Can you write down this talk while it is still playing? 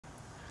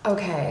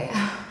Okay,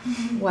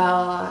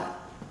 well,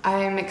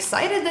 I'm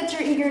excited that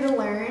you're eager to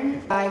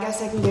learn. I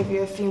guess I can give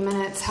you a few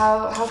minutes.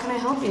 How can I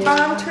help you?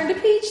 Turn to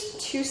page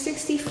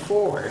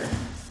 264.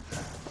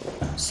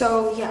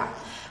 So yeah,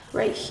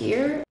 right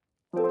here.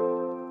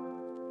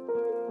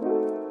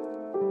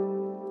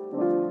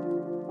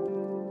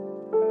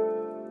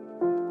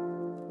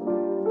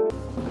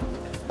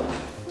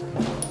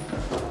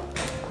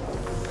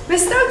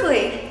 Miss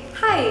Stokely,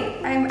 hi,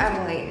 I'm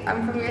Emily.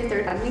 I'm from your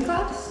third anatomy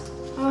class.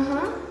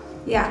 Uh-huh.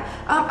 Yeah,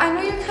 I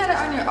know you're kind of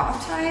on your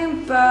off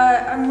time,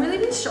 but I'm really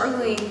been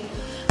struggling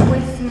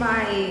with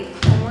my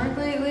homework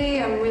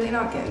lately. I'm really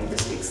not getting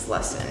this week's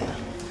lesson.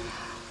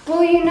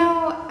 Well, you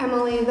know,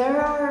 Emily,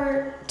 there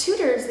are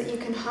tutors that you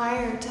can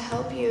hire to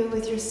help you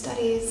with your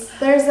studies.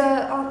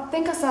 I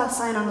think I saw a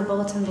sign on the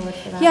bulletin board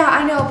for that. Yeah,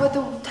 I know, but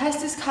the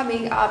test is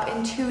coming up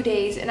in 2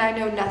 days and I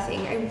know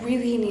nothing. I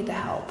really need the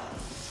help.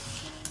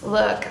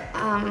 Look,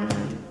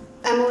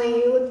 Emily,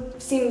 you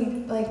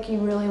seem like you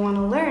really want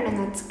to learn, and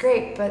that's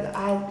great, but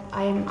I'm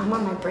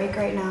on my break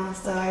right now,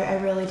 so I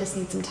really just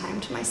need some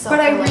time to myself. But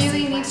I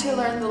really need to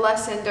learn the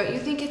lesson. Don't you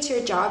think it's your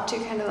job to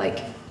kind of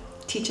like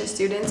teach us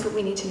students what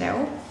we need to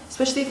know?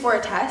 Especially for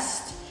a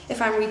test,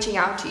 if I'm reaching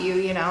out to you,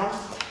 you know?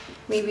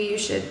 Maybe you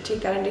should take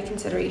that into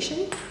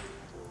consideration.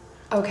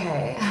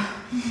 Okay,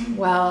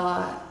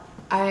 well,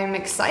 I'm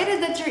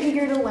excited that you're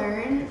eager to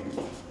learn,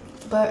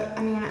 but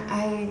I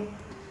mean,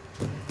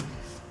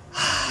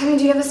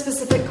 do you have a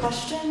specific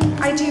question?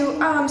 I do.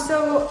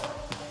 So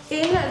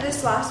in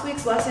this last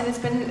week's lesson, it's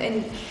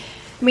been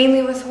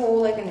mainly with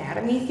whole like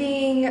anatomy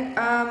thing.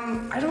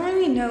 I don't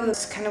really know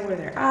that's kind of where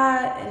they're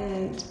at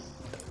and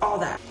all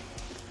that.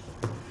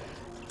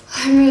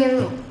 I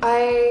mean,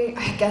 I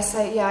guess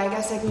I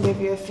can give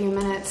you a few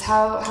minutes.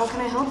 How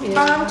can I help you?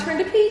 Turn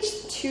to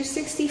page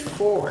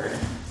 264.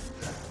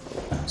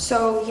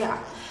 So yeah,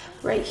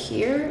 right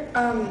here.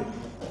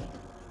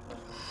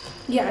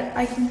 Yeah,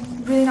 I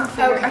can really not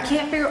figure. Okay. I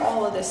can't figure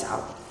all of this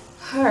out.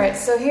 All right,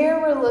 so here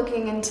we're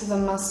looking into the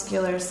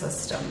muscular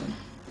system.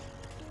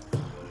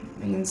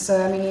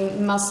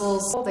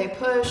 Muscles, they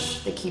push,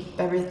 they keep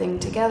everything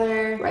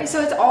together. Right, so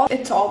it's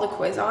all the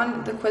quiz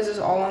on. The quiz is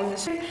all on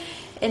this,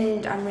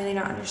 and I'm really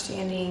not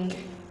understanding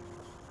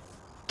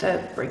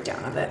the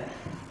breakdown of it.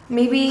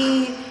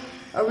 Maybe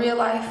a real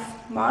life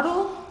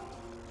model?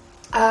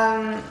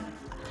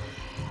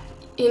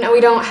 We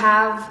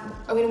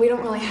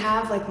don't really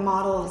have like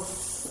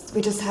models.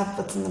 We just have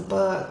what's in the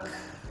book.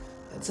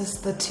 It's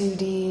just the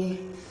 2D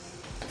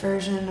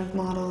version of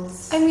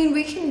models. I mean,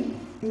 we can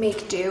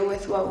make do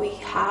with what we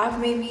have.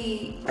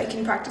 Maybe I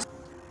can practice.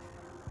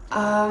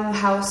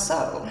 How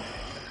so?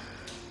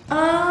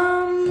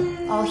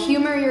 I'll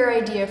humor your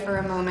idea for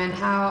a moment.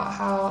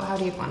 How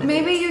do you want to do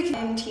Maybe this? You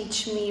can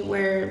teach me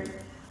where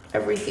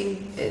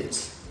everything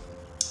is.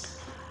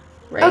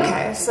 Right?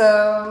 Okay,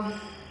 so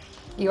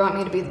you want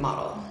me to be the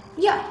model?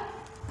 Yeah.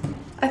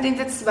 I think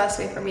that's the best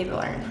way for me to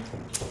learn.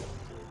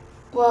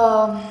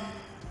 Well,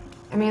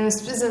 I mean,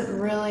 this isn't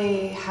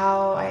really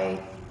how I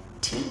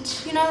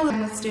teach,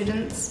 with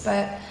students,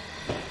 but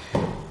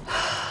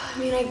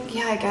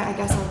I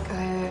guess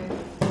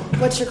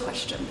what's your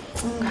question?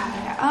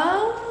 Okay.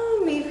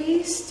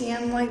 Maybe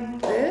stand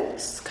like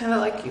this, kind of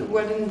like you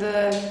would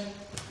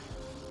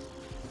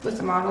with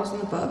the models in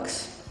the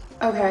books.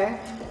 Okay.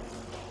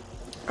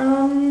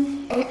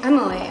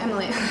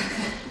 Emily,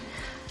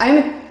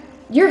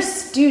 you're a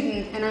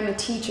student and I'm a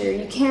teacher.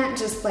 You can't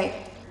just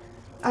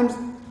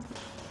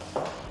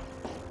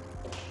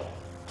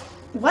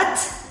What?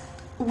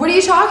 What are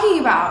you talking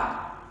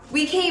about?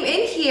 We came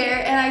in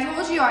here and I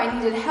told you I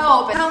needed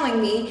help and telling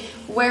me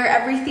where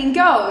everything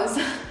goes.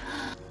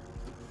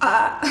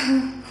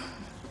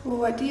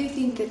 What do you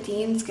think the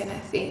dean's gonna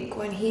think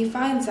when he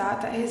finds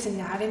out that his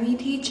anatomy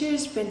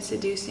teacher's been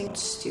seducing a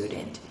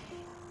student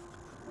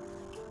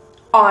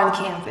on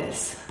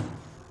campus?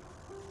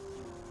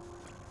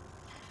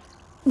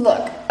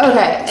 Look,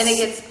 okay. And it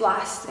gets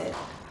blasted.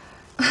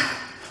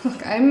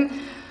 Look, I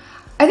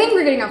think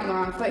we're getting off on the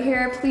wrong foot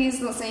here. Please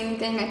don't say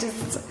anything.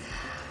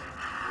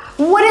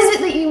 What is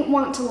it that you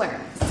want to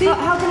learn? See,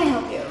 how can I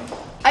help you?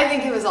 I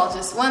think it was all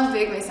just one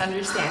big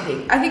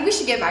misunderstanding. I think we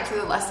should get back to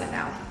the lesson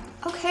now.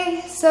 Okay,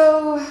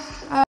 so